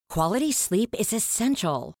Quality sleep is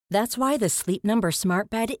essential. That's why the Sleep Number Smart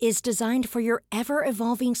Bed is designed for your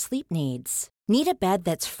ever-evolving sleep needs. Need a bed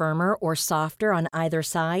that's firmer or softer on either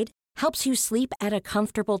side? Helps you sleep at a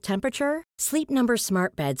comfortable temperature? Sleep Number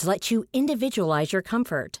Smart Beds let you individualize your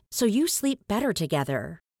comfort, so you sleep better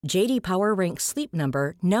together. J.D. Power ranks Sleep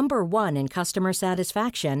Number number 1 in customer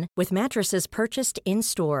satisfaction with mattresses purchased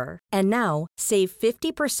in-store. And now, save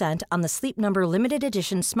 50% on the Sleep Number Limited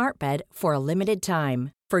Edition Smart Bed for a limited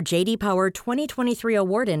time. For J.D. Power 2023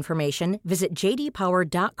 award information, visit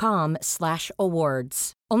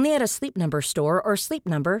jdpower.com/awards. Only at a Sleep Number store or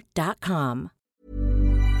sleepnumber.com.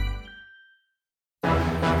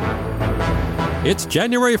 It's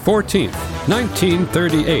January 14th,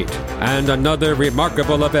 1938, and another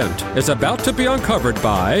remarkable event is about to be uncovered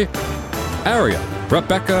by Ariel,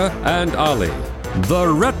 Rebecca, and Ollie, the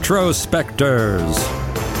Retrospectors.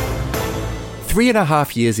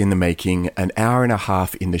 3.5 years in the making, an hour and a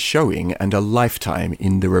half in the showing, and a lifetime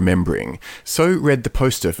in the remembering. So read the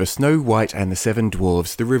poster for Snow White and the Seven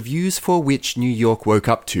Dwarfs, the reviews for which New York woke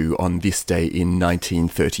up to on this day in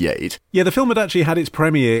 1938. Yeah, the film had actually had its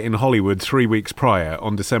premiere in Hollywood 3 weeks prior,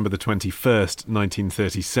 on December the 21st,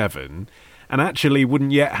 1937, and actually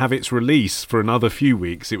wouldn't yet have its release for another few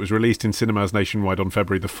weeks. It was released in cinemas nationwide on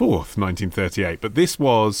February the 4th, 1938, but this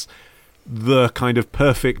was the kind of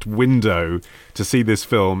perfect window to see this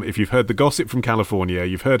film. If you've heard the gossip from California,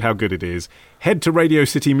 you've heard how good it is, head to Radio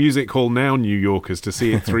City Music Hall now, New Yorkers, to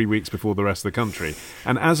see it 3 weeks before the rest of the country.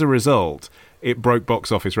 And as a result, it broke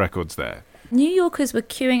box office records there. New Yorkers were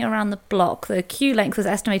queuing around the block. The queue length was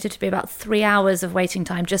estimated to be about 3 hours of waiting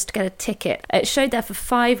time just to get a ticket. It showed there for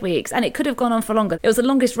 5 weeks, and it could have gone on for longer. It was the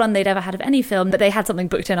longest run they'd ever had of any film, but they had something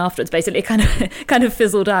booked in afterwards, basically. It kind of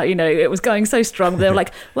fizzled out, you know. It was going so strong. They were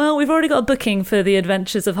like, well, we've already got a booking for The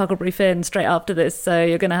Adventures of Huckleberry Finn straight after this, so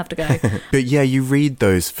you're going to have to go. But yeah, you read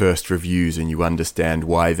those first reviews and you understand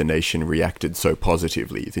why the nation reacted so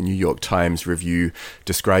positively. The New York Times review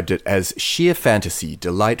described it as sheer fantasy,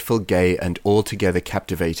 delightful, gay, and altogether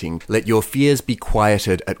captivating. Let your fears be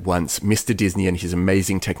quieted at once. Mr. Disney and his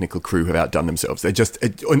amazing technical crew have outdone themselves. They just,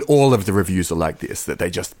 and all of the reviews are like this,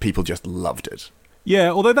 that people just loved it. Yeah,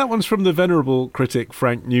 although that one's from the venerable critic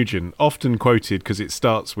Frank Nugent, often quoted because it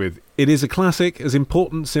starts with, "It is a classic as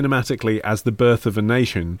important cinematically as The Birth of a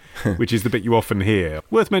Nation," which is the bit you often hear.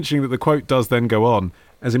 Worth mentioning that the quote does then go on,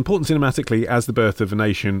 "as important cinematically as The Birth of a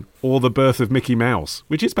Nation or The Birth of Mickey Mouse,"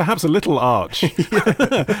 which is perhaps a little arch.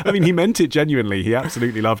 I mean, he meant it genuinely. He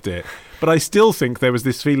absolutely loved it. But I still think there was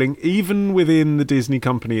this feeling, even within the Disney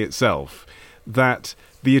company itself, that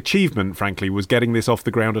the achievement, frankly, was getting this off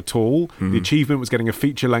the ground at all. The achievement was getting a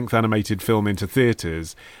feature-length animated film into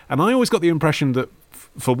theatres. And I always got the impression that,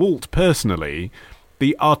 for Walt personally,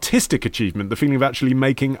 the artistic achievement, the feeling of actually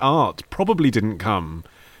making art, probably didn't come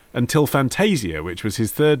until Fantasia, which was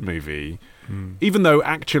his third movie, even though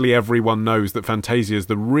actually everyone knows that Fantasia is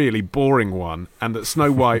the really boring one and that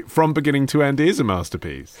Snow White, from beginning to end, is a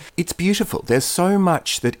masterpiece. It's beautiful. There's so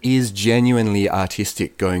much that is genuinely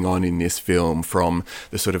artistic going on in this film, from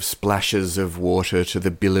the sort of splashes of water to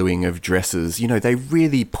the billowing of dresses. You know, they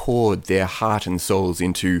really poured their heart and souls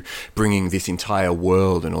into bringing this entire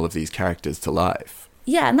world and all of these characters to life.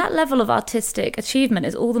 Yeah, and that level of artistic achievement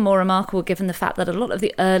is all the more remarkable given the fact that a lot of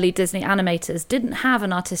the early Disney animators didn't have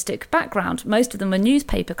an artistic background. Most of them were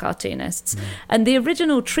newspaper cartoonists. And the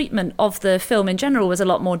original treatment of the film in general was a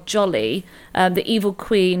lot more jolly. The evil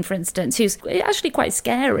queen, for instance, who's actually quite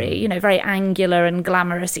scary, you know, very angular and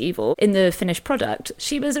glamorous evil in the finished product.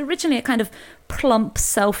 She was originally a kind of plump,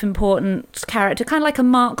 self-important character, kind of like a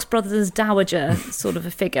Marx Brothers dowager sort of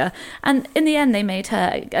a figure. And in the end, they made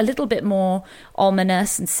her a little bit more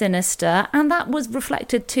ominous and sinister, and that was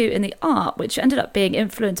reflected too in the art, which ended up being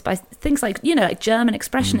influenced by things like, you know, like German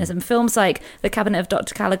expressionism, films like The Cabinet of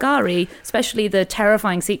Dr. Caligari, especially the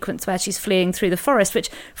terrifying sequence where she's fleeing through the forest, which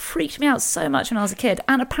freaked me out so much when I was a kid,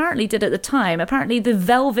 and apparently did at the time. Apparently the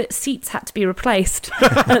velvet seats had to be replaced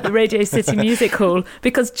at the Radio City Music Hall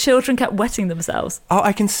because children kept wetting themselves. Oh,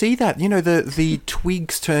 I can see that. You know, the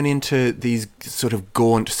twigs turn into these sort of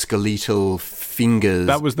gaunt skeletal fingers.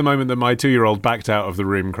 That was the moment that my 2-year-old backed out of the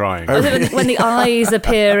room crying. Oh, when the eyes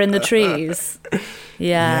appear in the trees.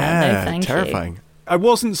 Yeah, no thank terrifying. you. I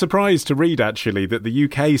wasn't surprised to read, actually, that the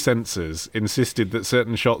UK censors insisted that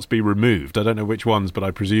certain shots be removed. I don't know which ones, but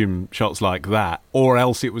I presume shots like that. Or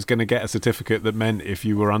else it was going to get a certificate that meant if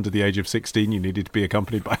you were under the age of 16, you needed to be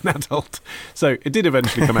accompanied by an adult. So it did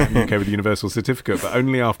eventually come out in the UK with a universal certificate, but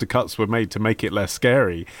only after cuts were made to make it less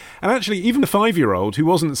scary. And actually, even the 5-year-old, who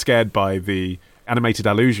wasn't scared by the animated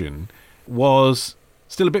allusion, was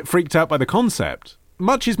still a bit freaked out by the concept.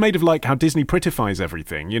 much is made of like how Disney prettifies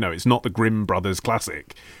everything. You know, it's not the Grimm brothers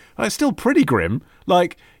classic. It's still pretty grim.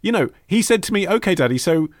 Like, you know, he said to me, "Okay, Daddy,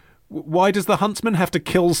 so why does the huntsman have to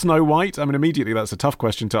kill Snow White?" I mean, immediately that's a tough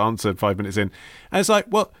question to answer 5 minutes in. And it's like,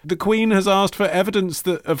 well, the Queen has asked for evidence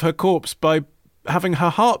of her corpse by having her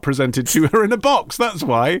heart presented to her in a box. That's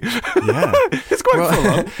why. Yeah. It's quite full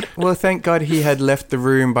on. Well, thank God he had left the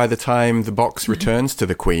room by the time the box returns to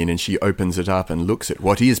the Queen and she opens it up and looks at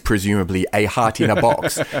what is presumably a heart in a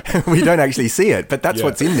box. We don't actually see it, but that's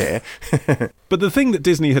what's in there. But the thing that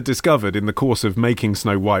Disney had discovered in the course of making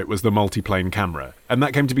Snow White was the multiplane camera. And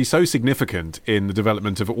that came to be so significant in the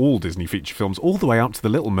development of all Disney feature films, all the way up to The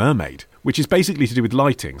Little Mermaid, which is basically to do with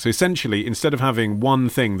lighting. So essentially, instead of having one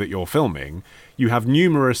thing that you're filming, you have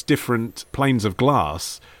numerous different planes of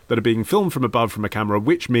glass that are being filmed from above from a camera,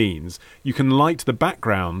 which means you can light the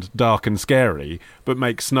background dark and scary, but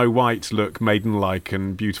make Snow White look maiden-like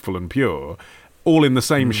and beautiful and pure, all in the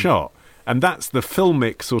same shot. And that's the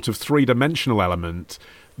filmic sort of three-dimensional element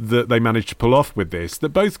that they managed to pull off with this, that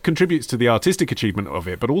both contributes to the artistic achievement of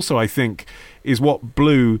it, but also, I think, is what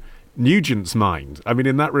blew Nugent's mind. I mean,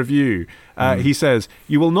 in that review, he says,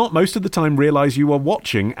 "You will not most of the time realise you are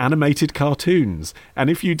watching animated cartoons, and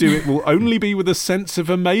if you do, it will only be with a sense of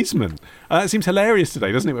amazement." It seems hilarious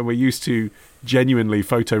today, doesn't it, when we're used to genuinely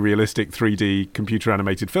photorealistic 3D computer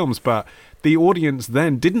animated films, but the audience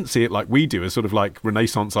then didn't see it like we do, as sort of like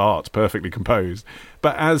Renaissance art, perfectly composed,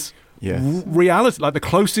 but as reality, like the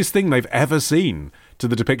closest thing they've ever seen to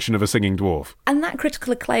the depiction of a singing dwarf. And that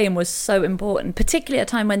critical acclaim was so important, particularly at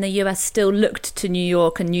a time when the US still looked to New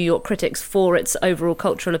York and New York critics for its overall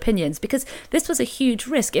cultural opinions, because this was a huge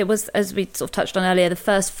risk. It was, as we sort of touched on earlier, the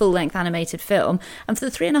first full-length animated film. And for the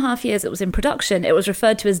 3.5 years it was in production, it was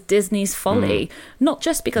referred to as Disney's folly, not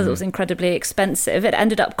just because it was incredibly expensive. It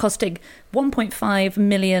ended up costing $1.5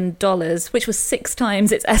 million, which was 6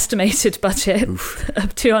 times its estimated budget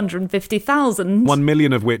of $250,000. 1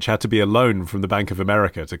 million of which had to be a loan from the Bank of America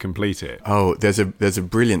to complete it. Oh, there's a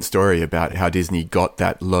brilliant story about how Disney got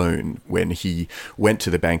that loan when he went to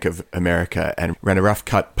the Bank of America and ran a rough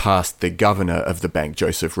cut past the governor of the bank,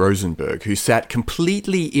 Joseph Rosenberg, who sat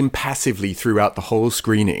completely impassively throughout the whole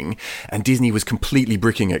screening, and Disney was completely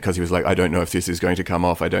bricking it because he was like, "I don't know if this is going to come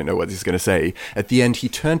off, I don't know what this is going to say." At the end, he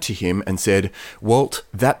turned to him and said, "Walt,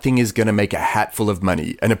 that thing is going to make a hatful of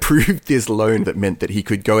money," and approved this loan that meant that he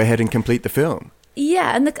could go ahead and complete the film.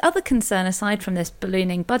 Yeah, and the other concern, aside from this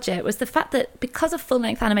ballooning budget, was the fact that because a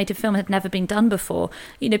full-length animated film had never been done before,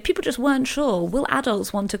 you know, people just weren't sure, will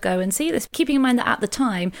adults want to go and see this? Keeping in mind that at the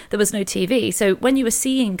time, there was no TV. So when you were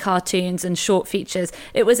seeing cartoons and short features,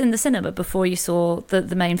 it was in the cinema before you saw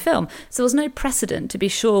the main film. So there was no precedent to be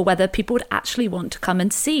sure whether people would actually want to come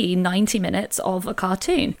and see 90 minutes of a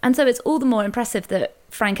cartoon. And so it's all the more impressive that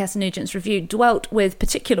Frank S. Nugent's review dwelt with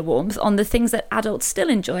particular warmth on the things that adults still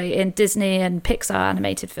enjoy in Disney and Pixar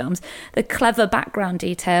animated films. The clever background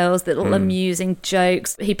details, the little amusing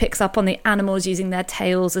jokes. He picks up on the animals using their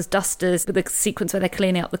tails as dusters, with the sequence where they're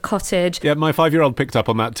cleaning up the cottage. Yeah, my 5-year-old picked up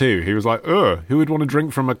on that too. He was like, who would want to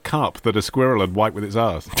drink from a cup that a squirrel had wiped with its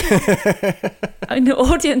ass? I mean,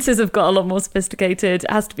 audiences have got a lot more sophisticated,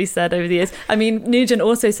 has to be said, over the years. I mean, Nugent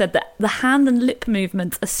also said that the hand and lip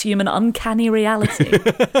movements assume an uncanny reality.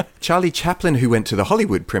 Charlie Chaplin, who went to the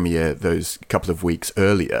Hollywood premiere those couple of weeks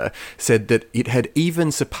earlier, said that it had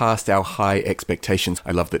even surpassed our high expectations. I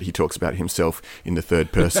love that he talks about himself in the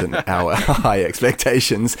third person, our high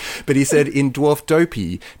expectations. But he said, in Dwarf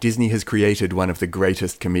Dopey, Disney has created one of the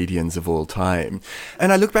greatest comedians of all time.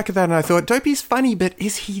 And I look back at that and I thought, Dopey's funny, but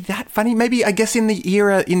is he that funny? Maybe, I guess, in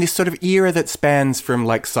this sort of era that spans from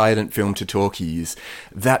like silent film to talkies,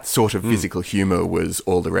 that sort of physical humour was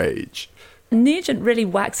all the rage. Nugent really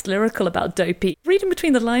waxed lyrical about Dopey. Reading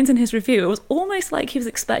between the lines in his review, it was almost like he was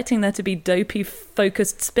expecting there to be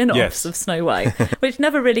Dopey-focused spin-offs of Snow White, which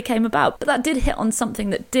never really came about. But that did hit on something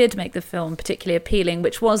that did make the film particularly appealing,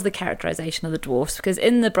 which was the characterization of the dwarfs, because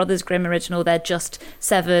in the Brothers Grimm original, they're just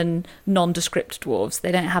 7 nondescript dwarves.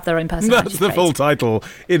 They don't have their own personality. That's the full title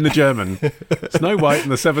in the German. Snow White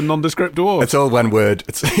and the 7 nondescript dwarves. It's all one word.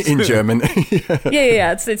 It's in German.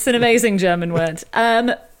 Yeah. It's an amazing German word.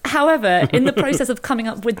 However, in the process of coming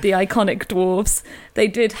up with the iconic dwarves, they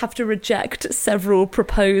did have to reject several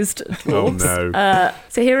proposed dwarves. Oh, no.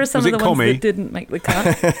 So here are some of the ones that didn't make the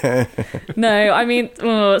cut. No, I mean,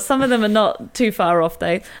 some of them are not too far off,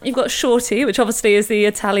 though. You've got Shorty, which obviously is the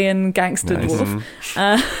Italian gangster dwarf.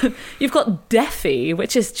 You've got Deffy,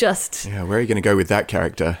 which is just... Yeah, where are you going to go with that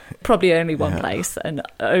character? Probably only one place, and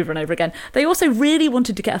over again. They also really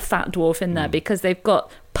wanted to get a fat dwarf in there because they've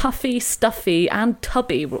got Puffy, Stuffy, and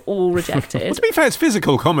Tubby were all rejected. Well, to be fair, it's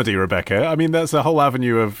physical comedy, Rebecca. I mean, that's a whole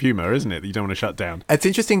avenue of humour, isn't it, that you don't want to shut down? It's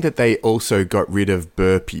interesting that they also got rid of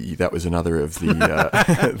Burpee, that was another of the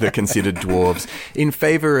the considered dwarves, in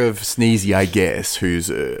favour of Sneezy, I guess, who's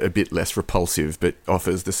a bit less repulsive but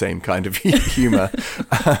offers the same kind of humour.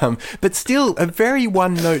 But still, a very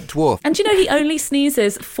one-note dwarf. And you know, he only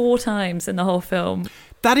sneezes 4 times in the whole film.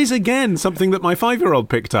 That is, again, something that my 5-year-old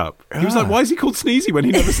picked up. He was like, why is he called Sneezy when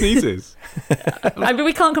he never sneezes? I mean,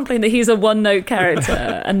 we can't complain that he's a one-note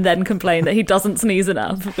character and then complain that he doesn't sneeze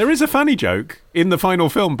enough. There is a fanny joke in the final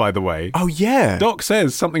film, by the way. Oh, yeah. Doc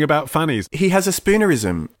says something about fannies. He has a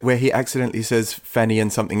spoonerism where he accidentally says fanny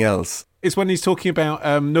and something else. It's when he's talking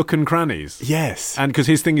about nook and crannies. Yes. And because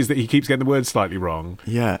his thing is that he keeps getting the words slightly wrong.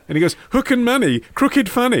 Yeah. And he goes, hook and manny, crooked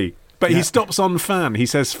fanny. But he stops on fan. He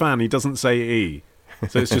says fan. He doesn't say E.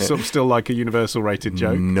 So it's just sort of still like a universal rated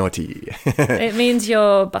joke. Naughty. It means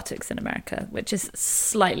your buttocks in America, which is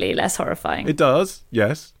slightly less horrifying. It does,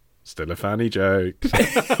 yes. Still a fanny joke.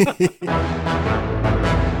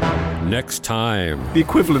 Next time. The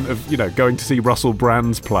equivalent of, going to see Russell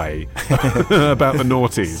Brand's play about the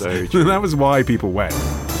noughties. So that was why people went.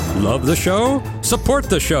 Love the show? Support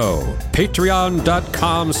the show.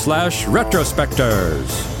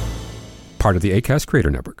 Patreon.com/retrospectors. Part of the Acast Creator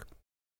Network.